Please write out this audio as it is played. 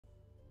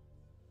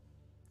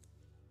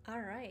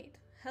Alright,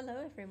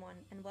 hello everyone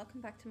and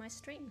welcome back to my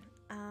stream.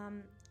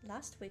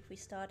 Last week we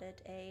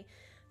started a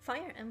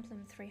Fire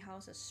Emblem Three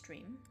Houses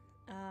stream,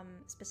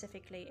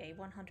 specifically a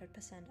 100%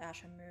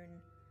 Azure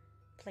Moon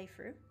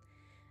playthrough.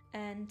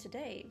 And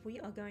today we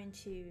are going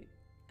to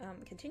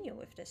continue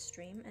with this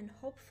stream and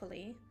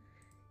hopefully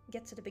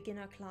get to the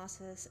beginner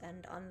classes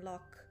and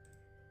unlock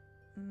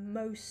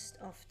most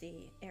of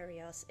the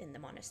areas in the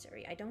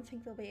monastery. I don't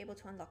think we'll be able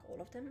to unlock all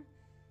of them,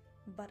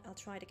 but I'll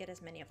try to get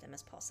as many of them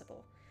as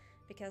possible,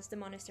 because the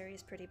monastery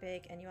is pretty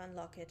big and you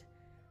unlock it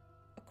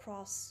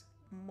across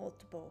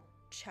multiple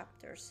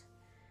chapters.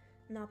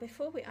 Now,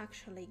 before we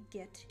actually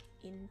get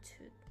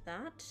into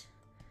that,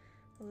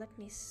 let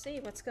me see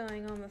what's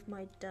going on with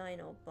my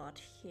Dino bot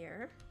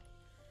here,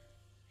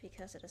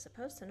 because it is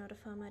supposed to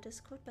notify my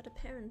Discord, but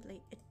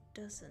apparently it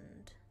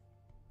doesn't,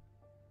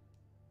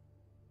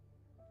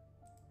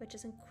 which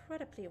is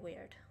incredibly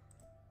weird.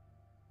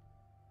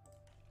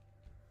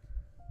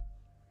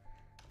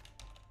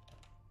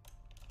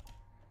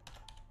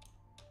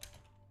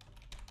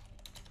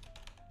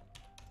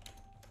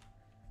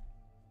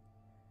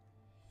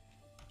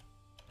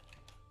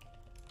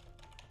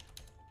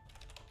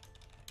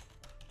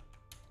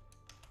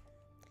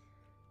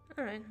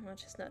 Alright, I'll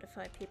just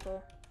notify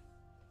people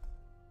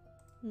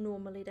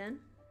normally then.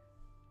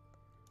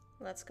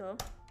 Let's go.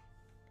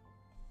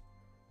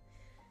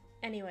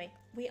 Anyway,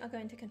 we are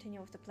going to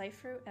continue with the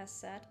playthrough. As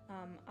said,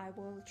 I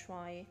will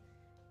try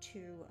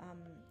to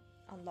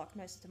unlock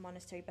most of the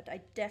monastery, but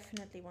I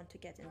definitely want to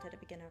get into the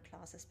beginner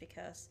classes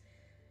because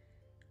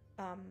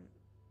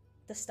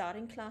the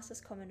starting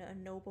classes, Commoner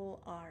and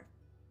Noble, are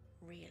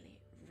really,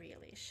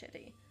 really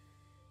shitty.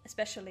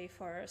 Especially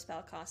for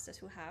spellcasters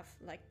who have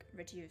like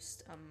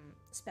reduced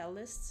spell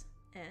lists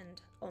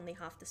and only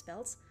half the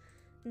spells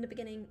in the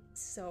beginning,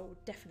 so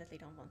definitely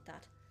don't want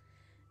that.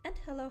 And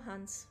hello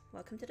Hans,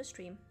 welcome to the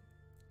stream.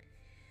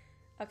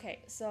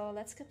 Okay, so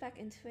let's get back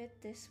into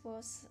it. This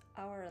was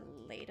our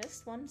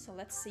latest one, so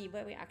let's see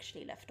where we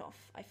actually left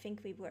off. I think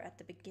we were at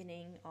the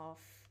beginning of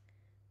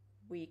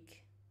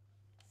week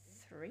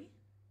 3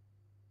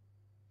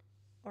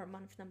 or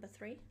month number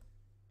 3.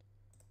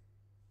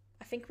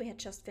 I think we had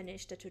just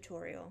finished the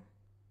tutorial,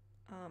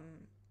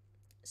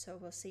 so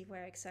we'll see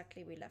where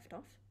exactly we left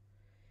off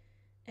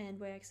and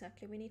where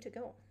exactly we need to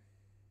go.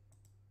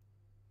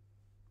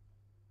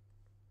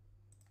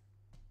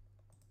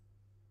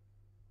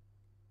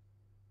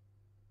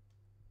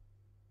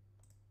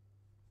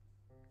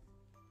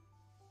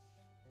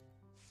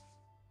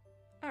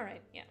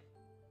 Alright, yeah.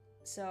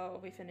 So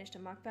we finished a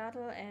mock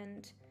battle,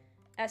 and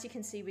as you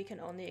can see, we can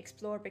only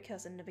explore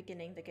because in the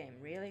beginning the game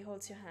really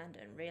holds your hand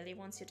and really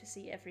wants you to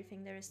see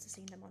everything there is to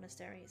see in the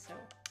monastery, so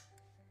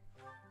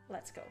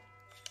let's go.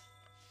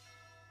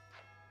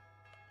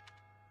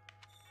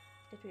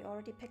 Did we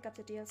already pick up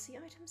the DLC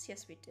items?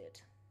 Yes, we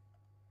did.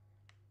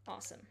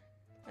 Awesome.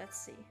 Let's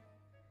see.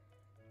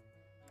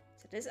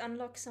 So this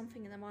unlocks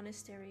something in the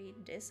monastery,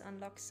 this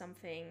unlocks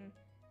something.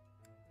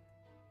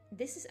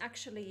 This is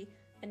actually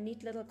a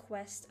neat little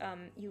quest.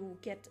 You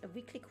get a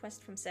weekly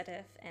quest from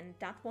Zedef, and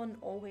that one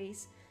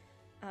always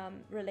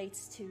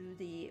relates to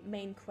the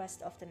main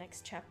quest of the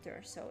next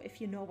chapter. So if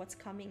you know what's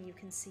coming, you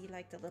can see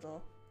like the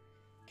little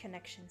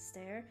connections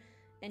there.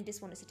 And this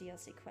one is a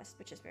DLC quest,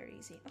 which is very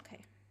easy. Okay.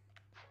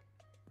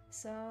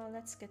 So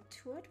let's get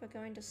to it. We're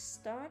going to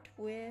start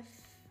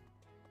with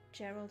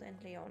Gerald and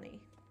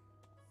Leonie.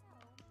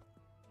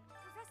 So,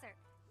 Professor,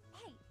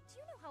 hey, do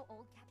you know how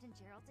old Captain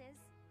Gerald is?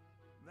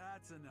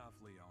 That's enough,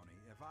 Leonie.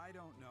 If I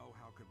don't know,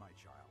 how could my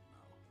child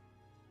know?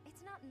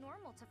 It's not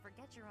normal to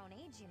forget your own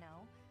age, you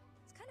know.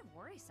 It's kind of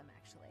worrisome,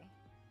 actually.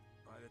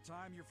 By the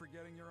time you're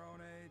forgetting your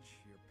own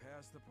age, you're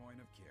past the point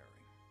of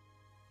caring.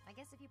 I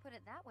guess if you put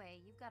it that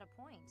way, you've got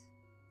a point.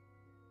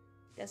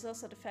 There's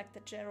also the fact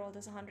that Gerald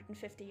is 150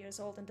 years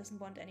old and doesn't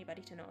want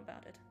anybody to know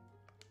about it.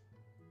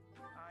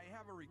 I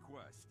have a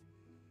request.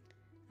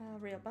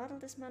 Real battle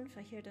this month.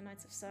 I hear the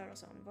Knights of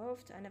Saros are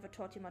involved. I never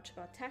taught you much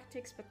about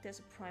tactics, but there's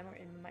a primer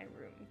in my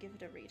room. Give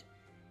it a read.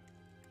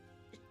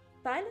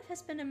 Byleth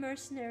has been a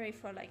mercenary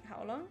for like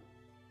how long?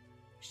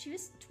 She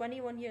was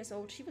 21 years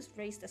old. She was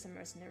raised as a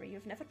mercenary.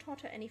 You've never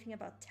taught her anything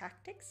about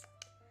tactics?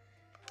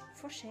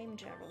 For shame,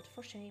 Gerald.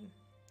 For shame.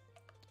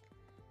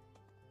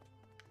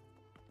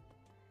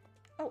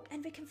 Oh,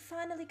 and we can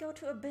finally go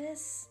to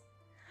Abyss.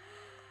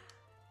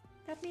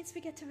 That means we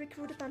get to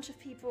recruit a bunch of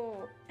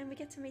people, and we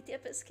get to meet the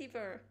Abyss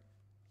Keeper.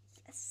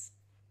 Yes.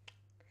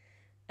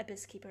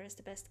 Abyss Keeper is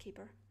the best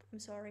keeper. I'm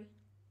sorry.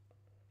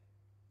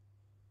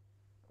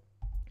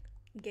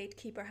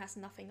 Gatekeeper has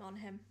nothing on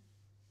him.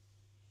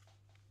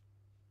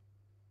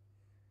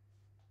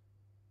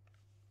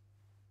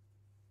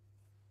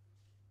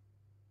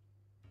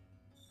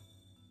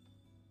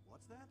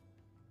 What's that?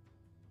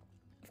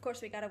 Of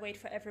course, we gotta wait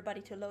for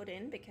everybody to load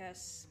in,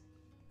 because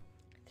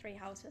 3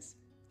 houses.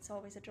 It's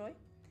always a joy.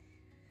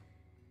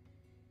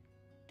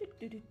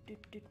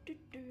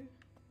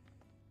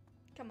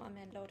 Come on,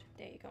 man, load.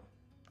 There you go.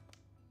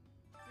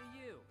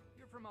 Hey,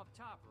 you're from up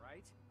top,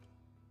 right?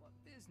 What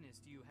business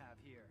do you have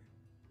here?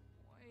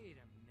 Wait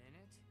a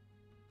minute.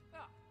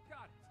 Ah,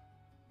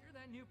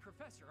 new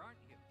professor, aren't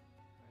you?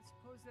 I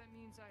suppose that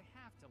means I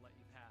have to let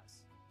you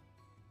pass.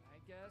 I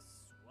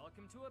guess,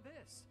 welcome to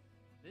Abyss.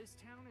 This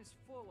town is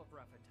full of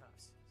rough and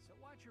toughs, so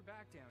watch your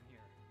back down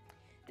here.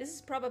 This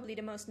is probably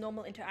the most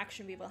normal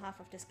interaction we will have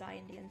with this guy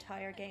in the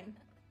entire game.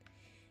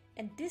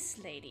 And this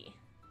lady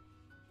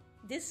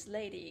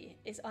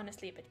is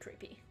honestly a bit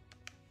creepy.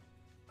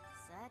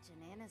 Such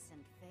an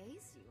innocent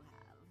face you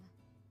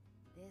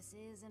have. This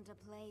isn't a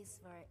place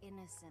for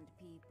innocent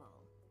people.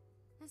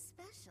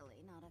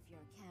 Especially not if you're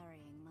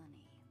carrying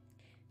money.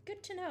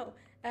 Good to know.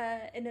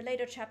 In a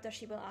later chapter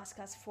she will ask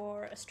us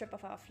for a strip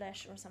of our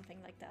flesh or something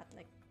like that.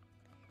 Like,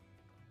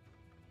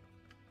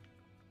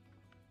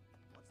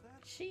 What's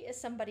that? she is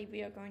somebody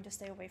we are going to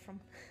stay away from.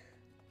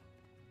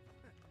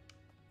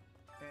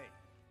 Hey,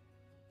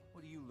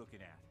 what are you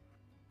looking at?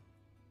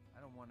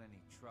 I don't want any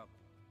trouble.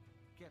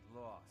 Get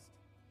lost.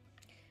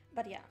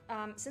 But yeah,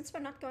 since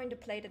we're not going to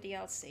play the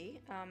DLC,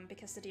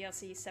 because the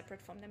DLC is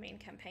separate from the main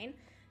campaign,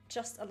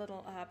 just a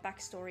little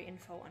backstory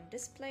info on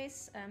this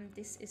place.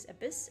 This is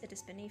Abyss, it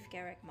is beneath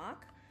Garrick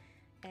Mark,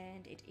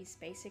 and it is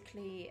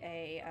basically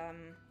a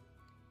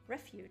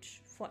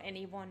refuge for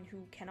anyone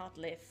who cannot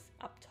live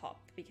up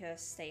top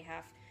because they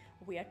have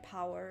weird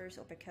powers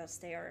or because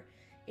they are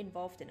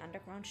involved in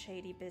underground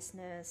shady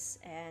business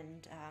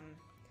and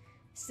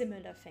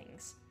similar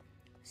things.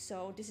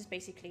 So this is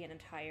basically an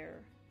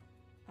entire,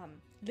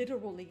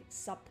 literally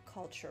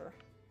subculture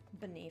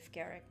beneath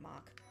Garrick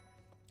Mark.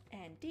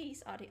 And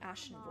these are the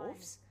Ashen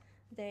Wolves.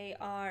 They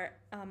are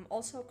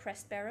also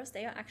crest bearers.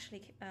 They are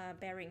actually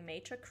bearing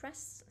major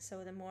crests,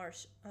 so the more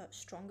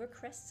stronger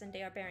crests, and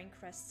they are bearing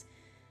crests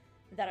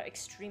that are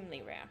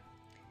extremely rare.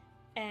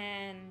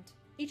 And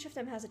each of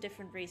them has a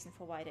different reason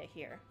for why they're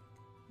here.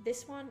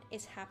 This one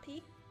is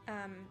Happy.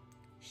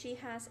 She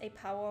has a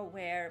power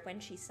where when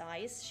she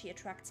sighs, she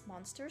attracts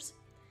monsters,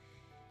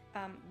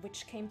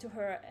 which came to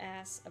her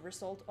as a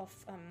result of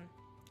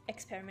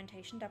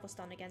experimentation that was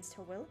done against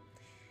her will.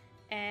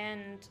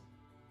 And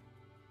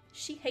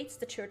she hates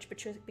the church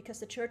because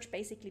the church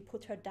basically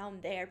put her down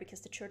there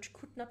because the church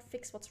could not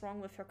fix what's wrong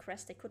with her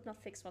crest. They could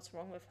not fix what's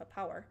wrong with her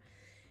power.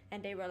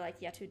 And they were like,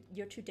 yeah,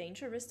 you're too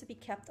dangerous to be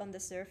kept on the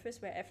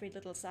surface where every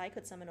little sigh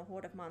could summon a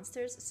horde of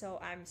monsters, so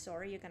I'm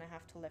sorry, you're gonna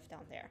have to live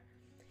down there.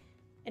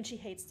 And she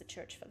hates the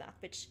church for that,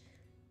 which,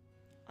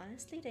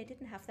 honestly, they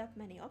didn't have that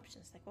many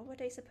options. Like, what were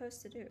they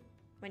supposed to do?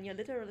 When you're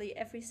literally,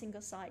 every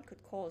single sigh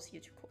could cause you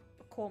to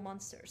call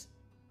monsters.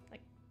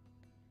 Like...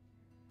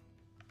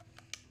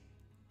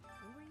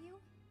 Who were you?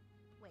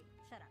 Wait,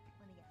 shut up.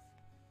 Let me guess.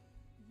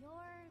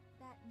 You're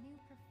that new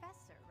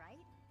professor,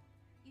 right?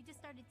 You just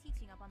started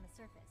teaching up on the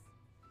surface.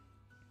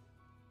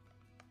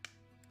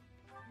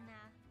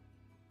 Nah.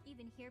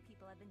 Even here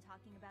people have been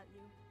talking about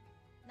you.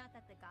 Not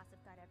that the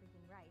gossip got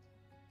everything right.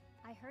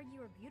 I heard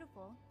you were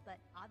beautiful, but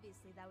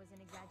obviously that was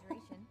an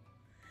exaggeration.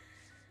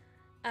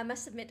 I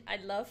must admit, I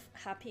love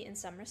Happy in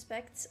some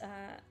respects.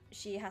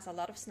 She has a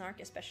lot of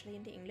snark, especially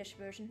in the English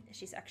version.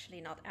 She's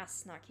actually not as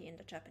snarky in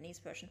the Japanese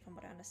version, from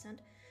what I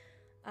understand.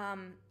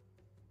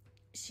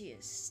 She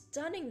is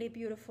stunningly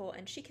beautiful,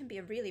 and she can be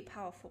a really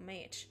powerful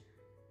mage.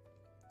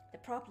 The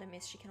problem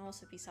is she can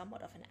also be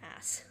somewhat of an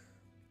ass.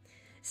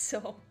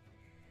 So,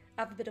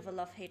 I have a bit of a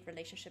love-hate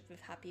relationship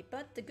with Happy,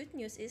 but the good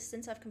news is,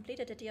 since I've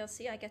completed the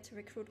DLC, I get to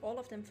recruit all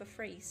of them for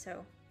free,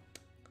 so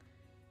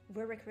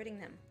we're recruiting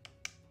them.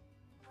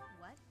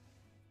 What?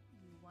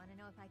 You want to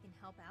know if I can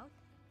help out?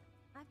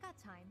 I've got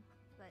time,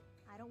 but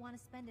I don't want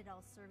to spend it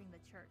all serving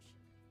the church.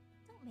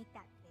 Don't make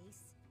that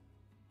face.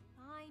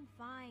 Fine,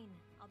 fine.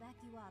 I'll back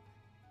you up.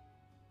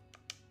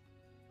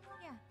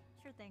 Yeah,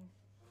 sure thing.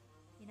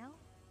 You know,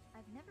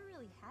 I've never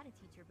really had a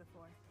teacher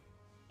before.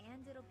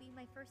 And it'll be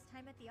my first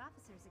time at the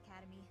Officers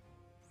Academy.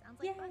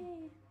 Sounds like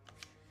fun.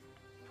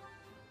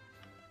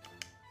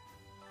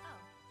 Oh,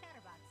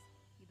 Chatterbox.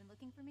 You been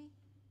looking for me?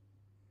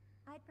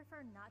 I'd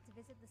prefer not to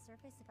visit the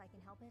surface if I can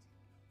help it.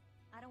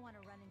 I don't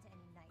want to run into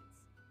any knights.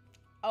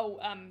 Oh,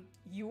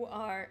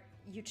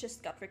 you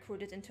just got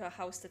recruited into a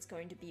house that's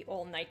going to be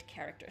all knight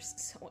characters,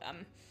 so,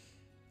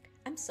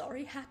 I'm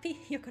sorry, Happy,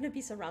 you're gonna be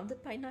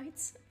surrounded by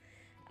knights.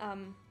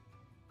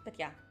 But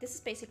yeah, this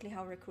is basically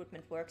how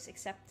recruitment works,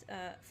 except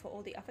for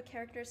all the other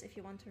characters. If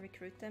you want to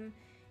recruit them,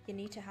 you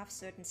need to have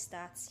certain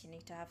stats, you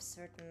need to have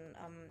certain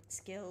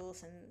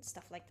skills and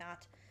stuff like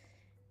that.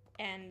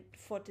 And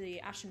for the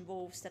Ashen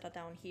Wolves that are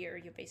down here,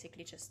 you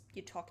basically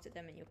you talk to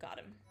them and you got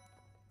them.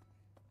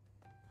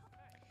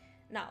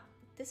 Now,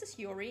 this is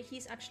Yuri.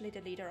 He's actually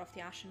the leader of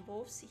the Ashen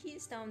Wolves. He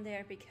is down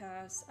there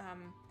because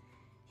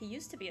he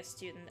used to be a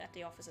student at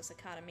the Officers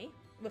Academy,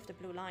 with the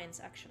Blue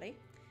Lions actually,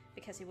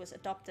 because he was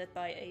adopted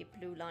by a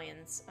Blue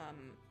Lions,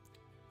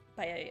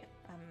 by a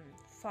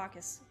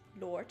Fargus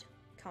Lord,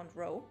 Count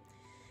Rowe.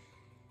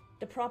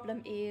 The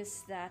problem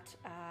is that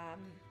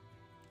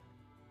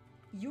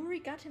Yuri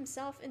got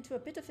himself into a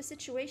bit of a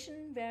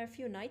situation where a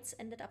few knights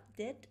ended up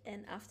dead,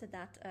 and after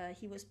that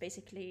he was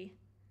basically...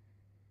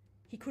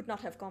 he could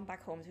not have gone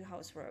back home to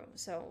House Row,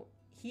 so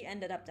he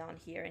ended up down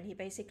here, and he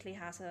basically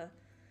has a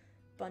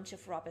bunch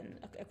of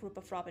a group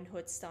of Robin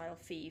Hood style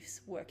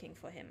thieves working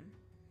for him.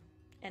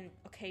 and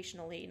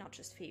occasionally not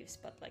just thieves,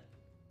 but like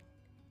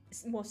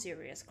more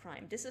serious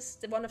crime. This is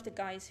one of the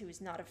guys who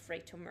is not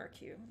afraid to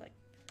murk you. Like,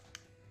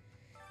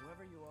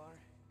 whoever you are,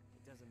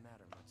 it doesn't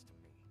matter much to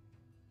me.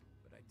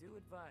 But I do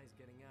advise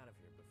getting out of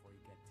here before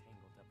you get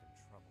tangled up in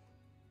trouble.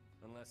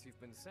 Unless you've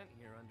been sent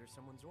here under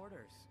someone's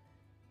orders.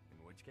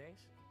 In which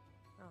case,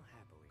 I'll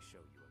happily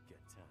show you a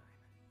good time.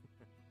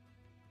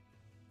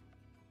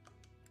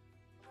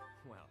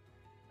 Well,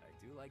 I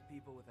do like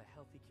people with a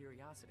healthy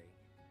curiosity.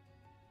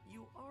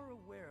 You are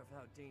aware of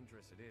how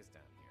dangerous it is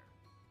down here,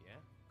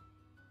 yeah?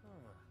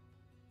 Huh.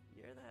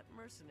 You're that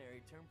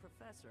mercenary turned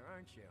professor,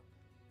 aren't you?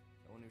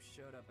 The one who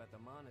showed up at the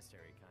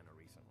monastery kinda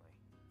recently.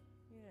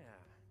 Yeah.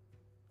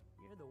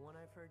 You're the one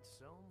I've heard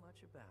so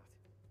much about.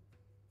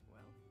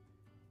 Well,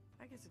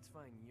 I guess it's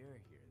fine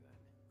you're here then.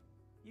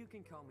 You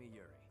can call me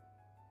Yuri.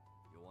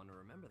 You'll want to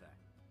remember that,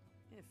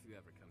 if you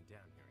ever come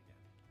down here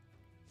again.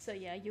 so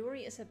yeah,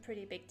 Yuri is a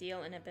pretty big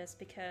deal in Abyss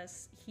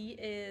because he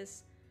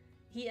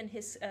and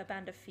his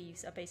band of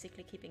thieves are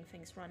basically keeping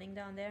things running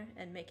down there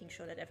and making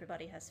sure that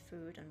everybody has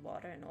food and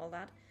water and all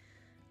that.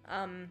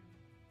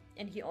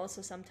 And he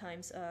also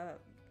sometimes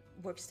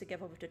works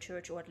together with the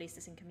church, or at least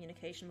is in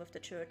communication with the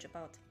church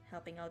about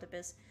helping out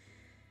Abyss.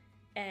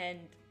 And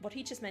what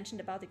he just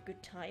mentioned about a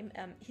good time,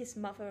 his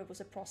mother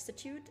was a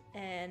prostitute,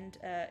 and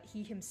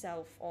he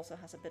himself also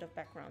has a bit of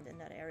background in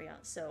that area,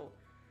 so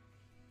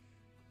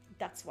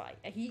that's why.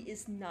 He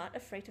is not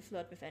afraid to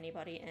flirt with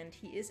anybody, and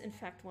he is in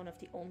fact one of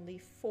the only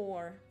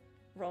 4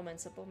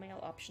 romanceable male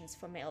options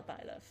for male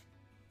Byleth.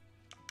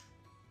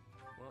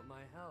 Want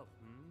my help,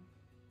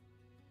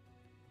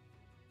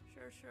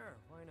 Sure,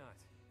 why not?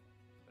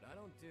 But I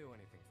don't do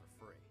anything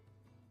for free.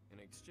 In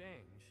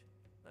exchange,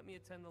 let me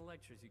attend the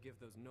lectures you give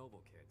those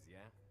noble kids,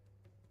 yeah?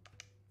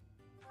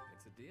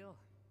 It's a deal.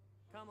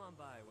 Come on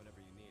by whenever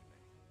you need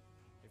me.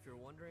 If you're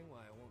wondering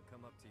why I won't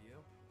come up to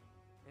you,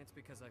 it's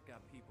because I've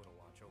got people to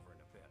watch over in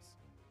Abyss.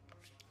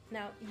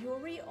 Now,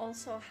 Yuri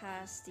also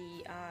has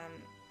the,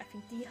 I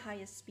think the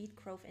highest speed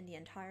growth in the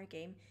entire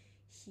game.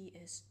 He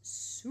is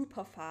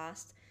super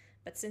fast,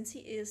 but since he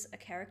is a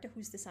character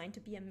who's designed to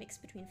be a mix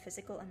between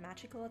physical and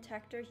magical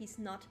attacker, he's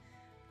not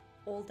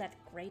all that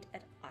great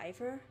at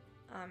either.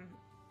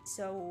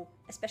 So,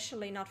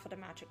 especially not for the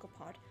magical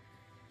part.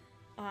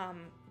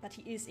 But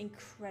he is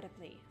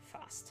incredibly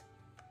fast.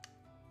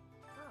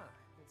 Ah,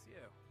 it's you.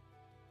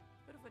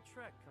 Bit of a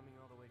trek coming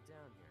all the way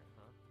down here,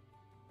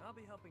 huh? I'll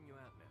be helping you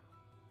out now.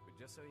 But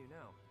just so you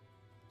know,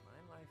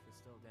 my life is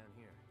still down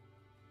here.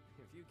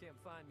 If you can't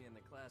find me in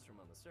the classroom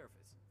on the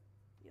surface,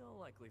 you'll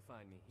likely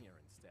find me here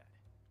instead.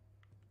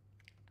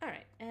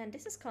 Alright, and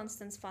this is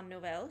Constance von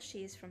Novelle.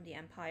 She's from the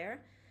Empire.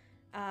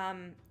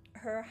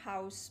 Her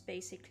house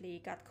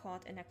basically got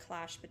caught in a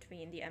clash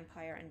between the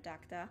Empire and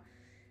Dagda,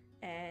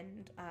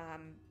 and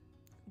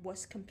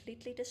was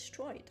completely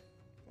destroyed.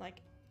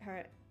 Like,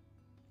 her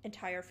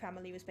entire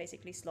family was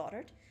basically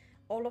slaughtered.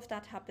 All of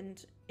that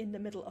happened in the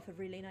middle of a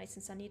really nice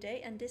and sunny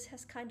day, and this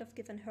has kind of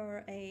given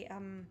her a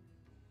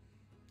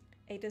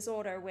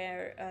disorder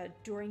where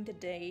during the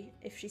day,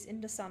 if she's in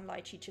the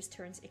sunlight, she just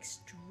turns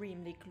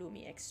extremely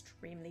gloomy,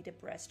 extremely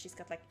depressed. She's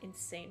got like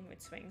insane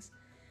mood swings.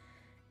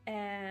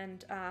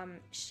 And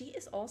she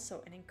is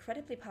also an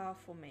incredibly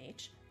powerful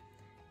mage,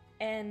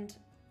 and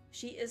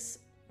she is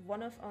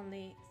one of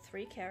only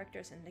 3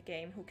 characters in the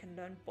game who can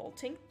learn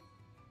bolting,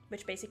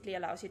 which basically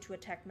allows you to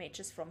attack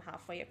mages from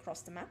halfway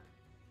across the map,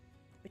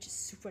 which is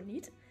super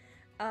neat.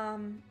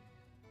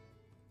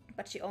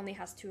 But she only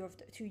has 2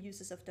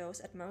 uses of those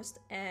at most,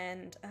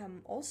 and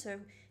also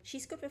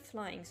she's good with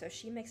flying, so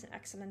she makes an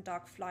excellent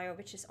dark flyer,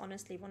 which is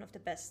honestly one of the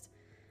best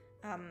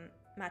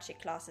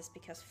magic classes,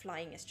 because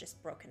flying is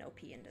just broken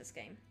OP in this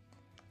game.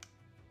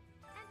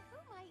 And who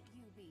might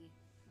you be?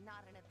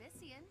 Not an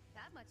Abyssian,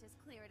 that much is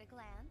clear at a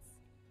glance.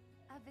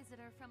 A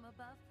visitor from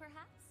above,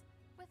 perhaps?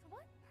 With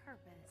what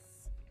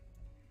purpose?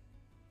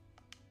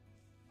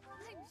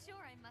 I'm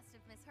sure I must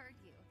have misheard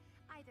you.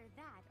 Either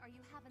that, or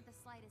you haven't the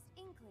slightest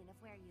inkling of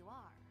where you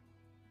are.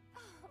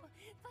 Oh,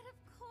 but of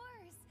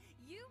course!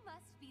 You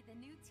must be the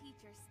new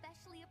teacher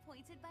specially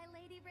appointed by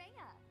Lady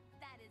Rhea.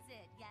 That is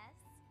it, yes?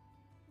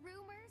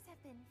 Rumors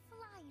have been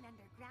flying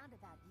underground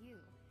about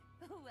you.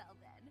 Well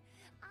then,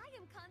 I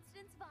am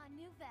Constance von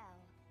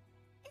Novelle.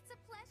 It's a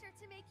pleasure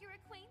to make your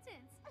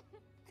acquaintance.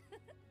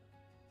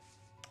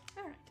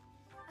 Alright.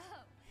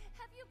 Oh,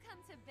 have you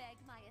come to beg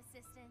my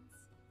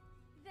assistance?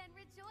 Then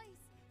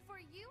rejoice, for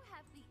you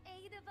have the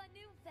aid of a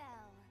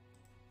Novelle.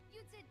 You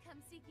did come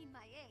seeking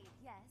my aid,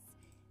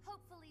 yes?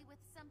 Hopefully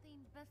with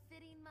something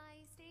befitting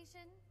my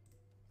station?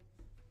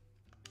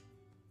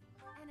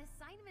 An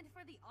assignment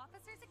for the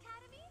Officers'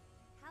 Academy?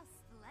 How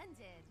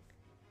splendid!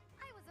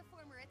 I was a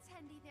former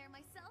attendee there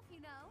myself, you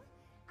know.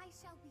 I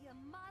shall be a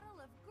model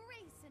of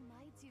grace in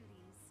my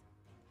duties.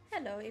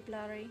 Hello,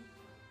 Iblari.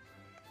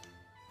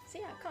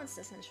 So yeah,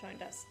 Constance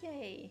joined us.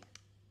 Yay!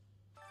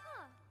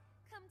 Huh.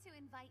 Come to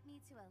invite me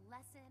to a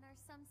lesson or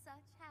some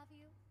such, have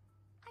you?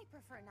 I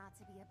prefer not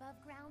to be above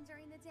ground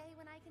during the day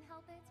when I can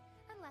help it,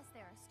 unless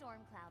there are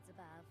storm clouds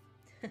above.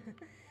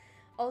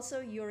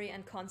 Also, Yuri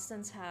and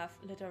Constance have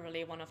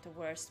literally one of the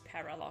worst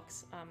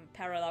paralogues.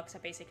 Paralogues are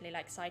basically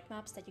like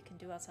sitemaps that you can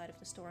do outside of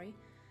the story.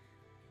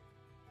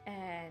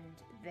 And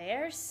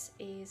theirs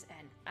is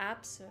an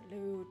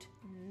absolute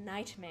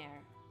nightmare.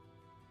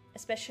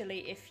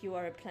 Especially if you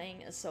are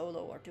playing a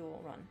solo or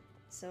dual run.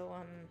 So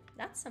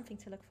that's something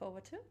to look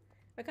forward to.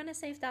 We're gonna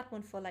save that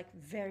one for like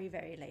very,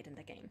 very late in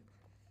the game.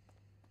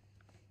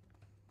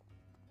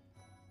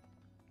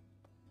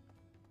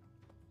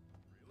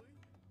 Really?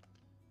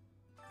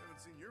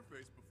 Haven't seen your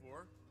face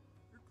before.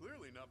 You're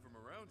clearly not from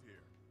around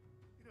here.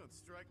 You don't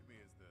strike me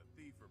as the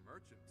thief or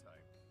merchant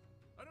type.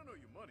 I don't owe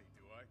you money,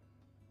 do I?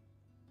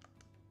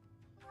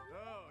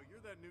 Oh,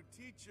 you're that new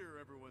teacher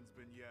everyone's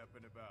been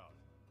yapping about.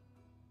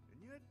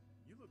 And yet,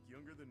 you look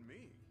younger than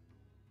me.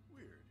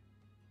 Weird.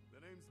 The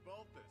name's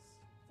Balthus,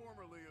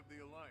 formerly of the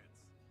Alliance.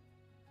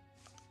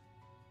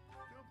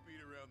 Don't beat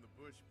around the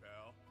bush,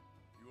 pal.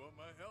 You want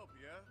my help,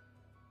 yeah?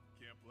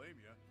 Can't blame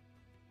ya.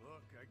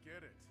 Look, I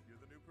get it. You're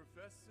the new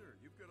professor.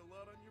 You've got a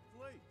lot on your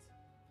plate.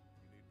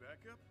 You need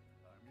backup?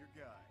 I'm your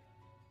guy.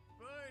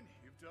 Fine,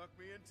 you've talked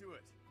me into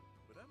it.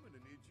 But I'm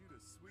gonna need you to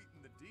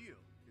sweeten the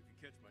deal, if you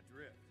catch my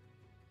drift.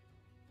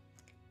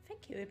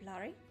 Thank you,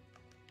 Iblari.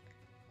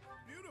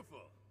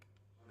 Beautiful!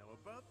 Now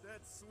about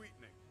that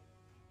sweetening.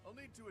 I'll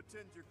need to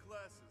attend your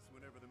classes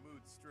whenever the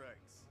mood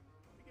strikes.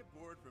 I get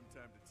bored from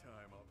time to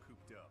time, all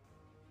cooped up.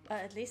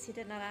 At least he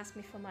did not ask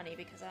me for money,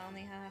 because I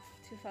only have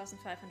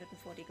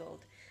 2,540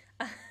 gold.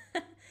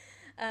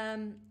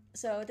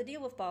 So the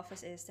deal with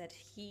Balthus is that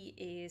he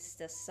is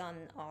the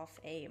son of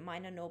a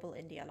minor noble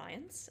in the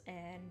Alliance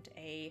and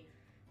a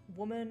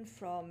woman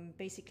from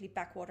basically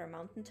backwater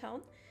mountain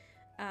town.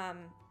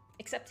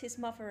 Except his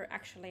mother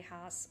actually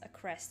has a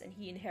crest, and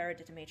he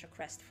inherited a major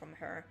crest from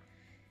her.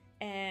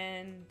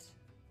 And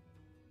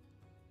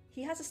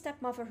he has a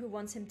stepmother who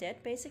wants him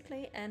dead,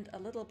 basically, and a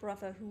little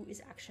brother who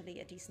is actually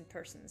a decent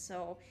person.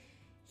 So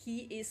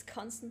he is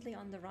constantly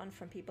on the run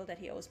from people that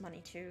he owes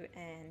money to,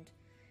 and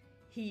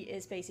he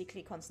is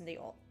basically constantly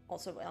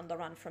also on the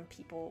run from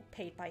people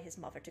paid by his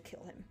mother to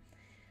kill him.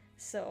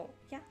 So,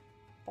 yeah,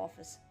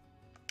 Balthus.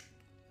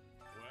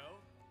 Well,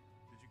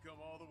 did you come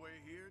all the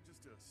way here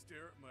just to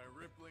stare at my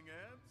rippling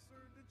abs,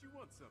 or did you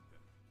want something?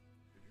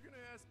 If you're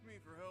gonna ask me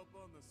for help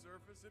on the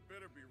surface, it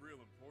better be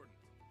real important.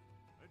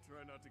 I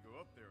try not to go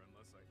up there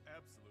unless I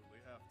absolutely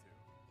have to.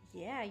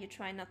 Yeah, you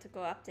try not to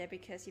go up there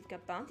because you've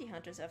got bounty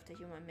hunters after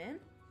you, my man.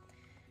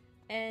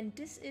 And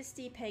this is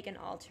the pagan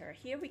altar.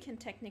 Here we can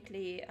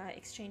technically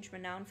exchange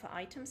renown for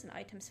items and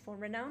items for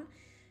renown.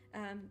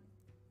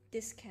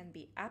 This can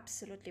be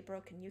absolutely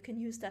broken. You can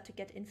use that to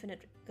get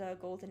infinite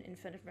gold and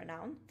infinite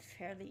renown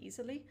fairly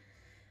easily.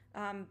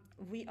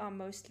 We are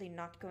mostly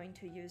not going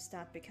to use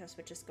that because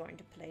we're just going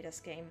to play this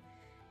game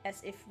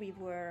as if we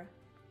were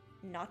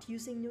not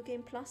using New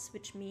Game Plus,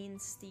 which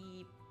means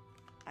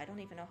I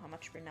don't even know how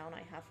much renown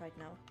I have right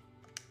now.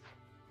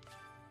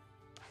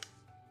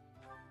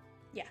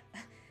 Yeah,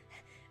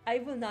 I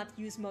will not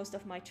use most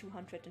of my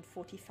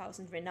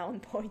 240,000 renown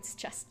points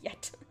just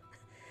yet.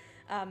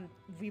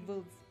 We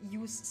will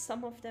use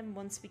some of them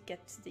once we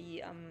get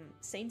the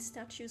saint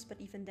statues,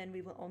 but even then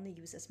we will only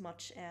use as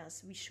much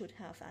as we should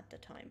have at the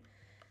time.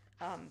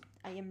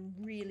 I am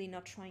really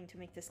not trying to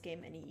make this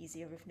game any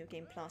easier with New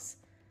Game Plus.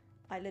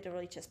 I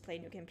literally just play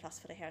New Game Plus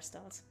for the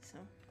hairstyles, so.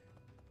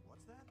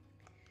 What's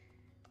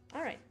that?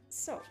 Alright,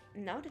 so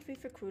now that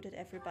we've recruited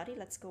everybody,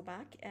 let's go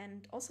back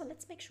and also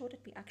let's make sure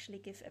that we actually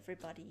give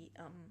everybody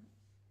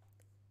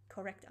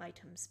correct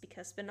items,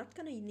 because we're not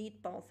gonna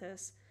need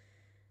Balthus,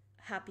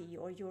 Happy,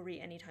 or Yuri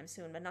anytime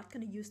soon. We're not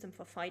gonna use them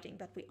for fighting,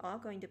 but we are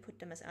going to put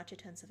them as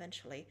adjutants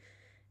eventually.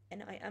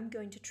 And I am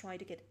going to try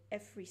to get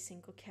every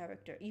single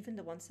character, even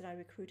the ones that I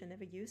recruit and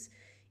never use,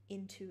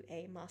 into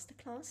a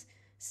masterclass.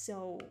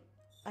 So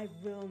I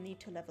will need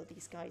to level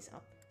these guys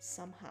up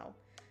somehow.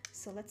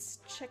 So let's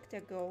check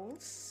their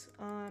goals.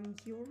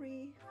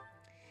 Yuri.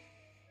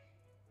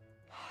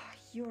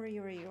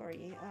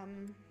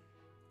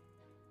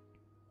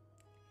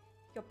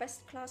 Your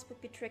best class would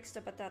be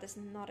Trickster, but that is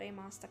not a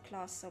master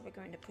class, so we're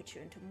going to put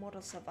you into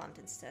Mortal Savant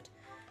instead.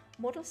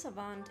 Mortal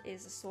Savant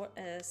is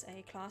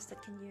a class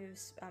that can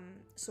use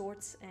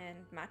swords and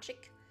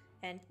magic.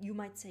 And you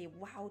might say,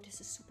 wow, this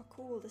is super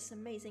cool, this is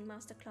amazing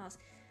master class.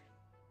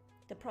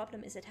 The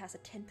problem is it has a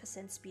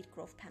 10% speed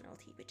growth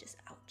penalty, which is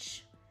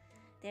ouch.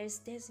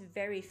 There's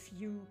very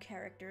few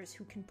characters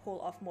who can pull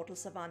off Mortal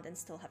Savant and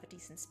still have a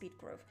decent speed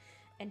growth.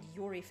 And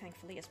Yuri,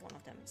 thankfully, is one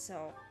of them.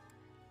 So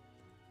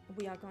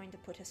we are going to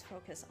put his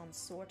focus on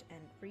sword and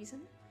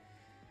reason.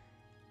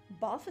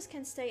 Balthus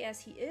can stay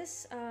as he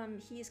is.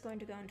 He is going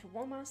to go into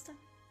Warmaster.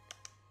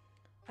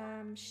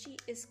 She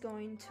is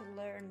going to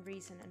learn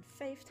reason and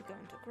faith to go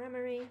into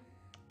Grammary.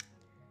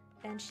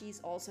 And she's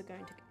also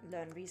going to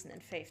learn reason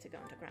and faith to go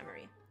into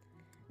Grammary.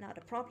 Now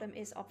the problem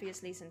is,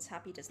 obviously, since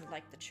Happy doesn't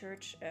like the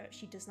church,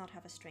 she does not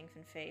have a strength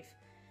in faith.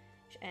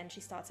 And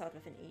she starts out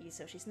with an E,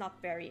 so she's not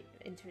very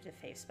into the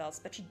faith spells,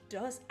 but she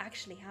does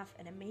actually have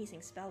an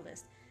amazing spell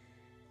list.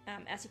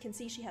 As you can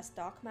see, she has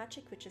dark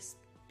magic, which is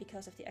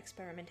because of the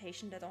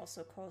experimentation that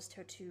also caused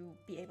her to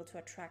be able to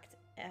attract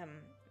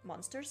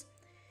monsters.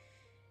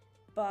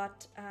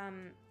 But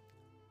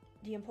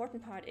the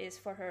important part is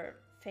for her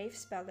Faith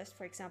spell list,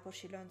 for example,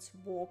 she learns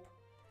Warp.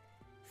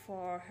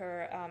 For her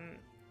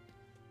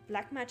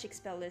Black Magic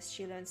spell list,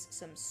 she learns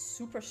some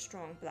super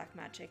strong Black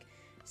Magic.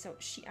 So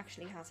she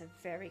actually has a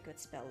very good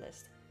spell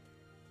list.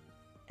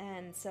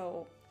 And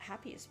so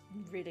Happy is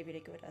really,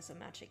 really good as a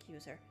magic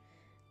user.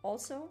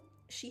 Also,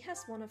 she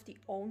has one of the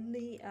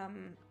only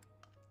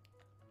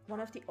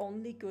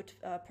good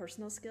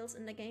personal skills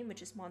in the game,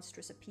 which is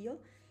Monstrous Appeal.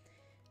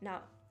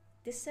 Now,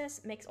 this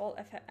says makes all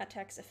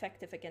attacks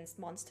effective against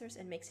monsters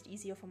and makes it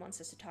easier for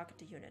monsters to target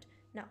the unit.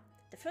 Now,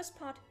 the first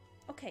part,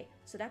 okay,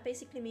 so that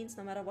basically means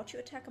no matter what you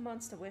attack a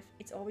monster with,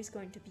 it's always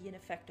going to be an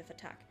effective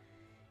attack.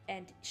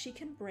 And she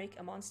can break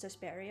a monster's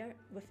barrier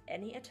with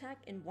any attack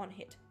in one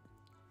hit.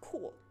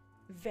 Cool.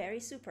 Very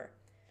super.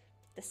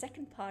 The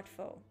second part,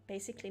 though,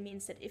 basically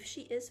means that if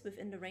she is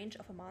within the range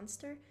of a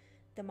monster,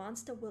 the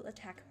monster will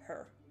attack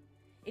her.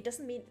 It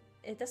doesn't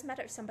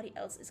matter if somebody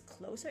else is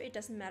closer, it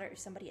doesn't matter if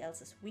somebody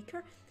else is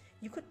weaker.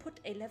 You could put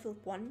a level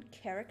 1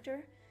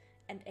 character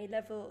and a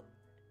level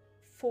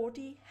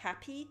 40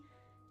 Happy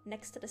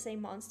next to the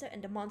same monster,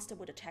 and the monster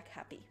would attack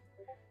Happy.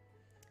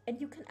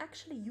 And you can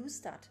actually use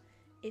that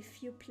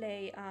if you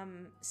play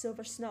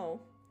Silver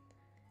Snow.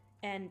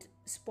 And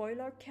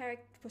spoiler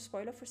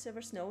for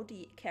Silver Snow,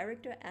 the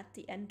character at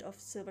the end of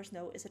Silver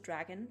Snow is a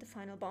dragon, the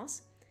final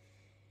boss.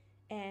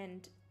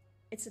 And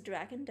it's a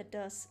dragon that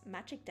does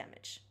magic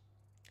damage.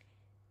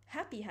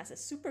 Happy has a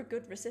super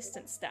good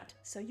resistance stat,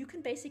 so you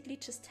can basically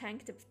just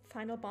tank the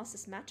final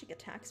boss's magic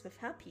attacks with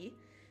Happy,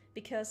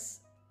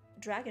 because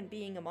dragon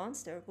being a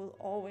monster will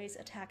always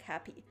attack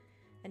Happy.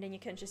 And then you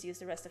can just use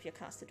the rest of your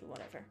cast to do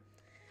whatever.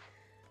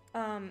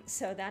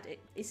 So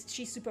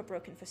she's super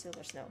broken for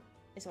Silver Snow,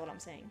 is all I'm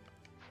saying.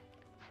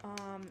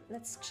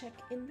 Let's check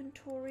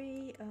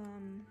inventory.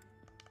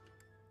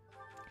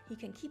 He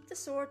can keep the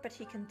sword, but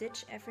he can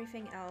ditch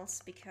everything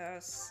else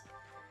because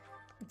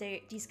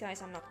these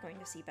guys are not going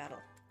to see battle.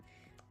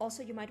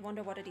 Also, you might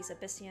wonder what are these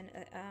Abyssian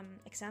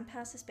exam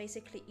passes.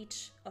 Basically,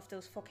 each of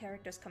those 4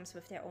 characters comes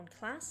with their own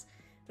class,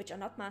 which are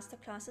not master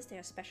classes, they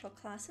are special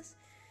classes.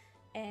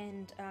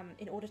 And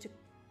in order to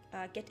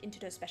get into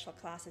those special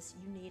classes,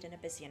 you need an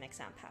Abyssian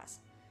exam pass.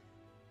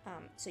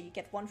 So you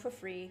get one for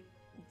free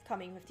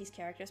coming with these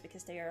characters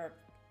because they are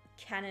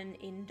canon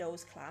in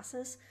those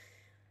classes.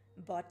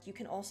 But you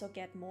can also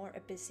get more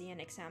Abyssian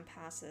exam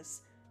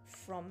passes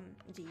from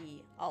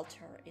the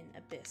altar in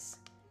Abyss.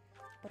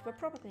 But we're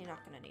probably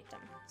not going to need them,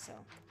 so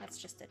let's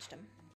just ditch them.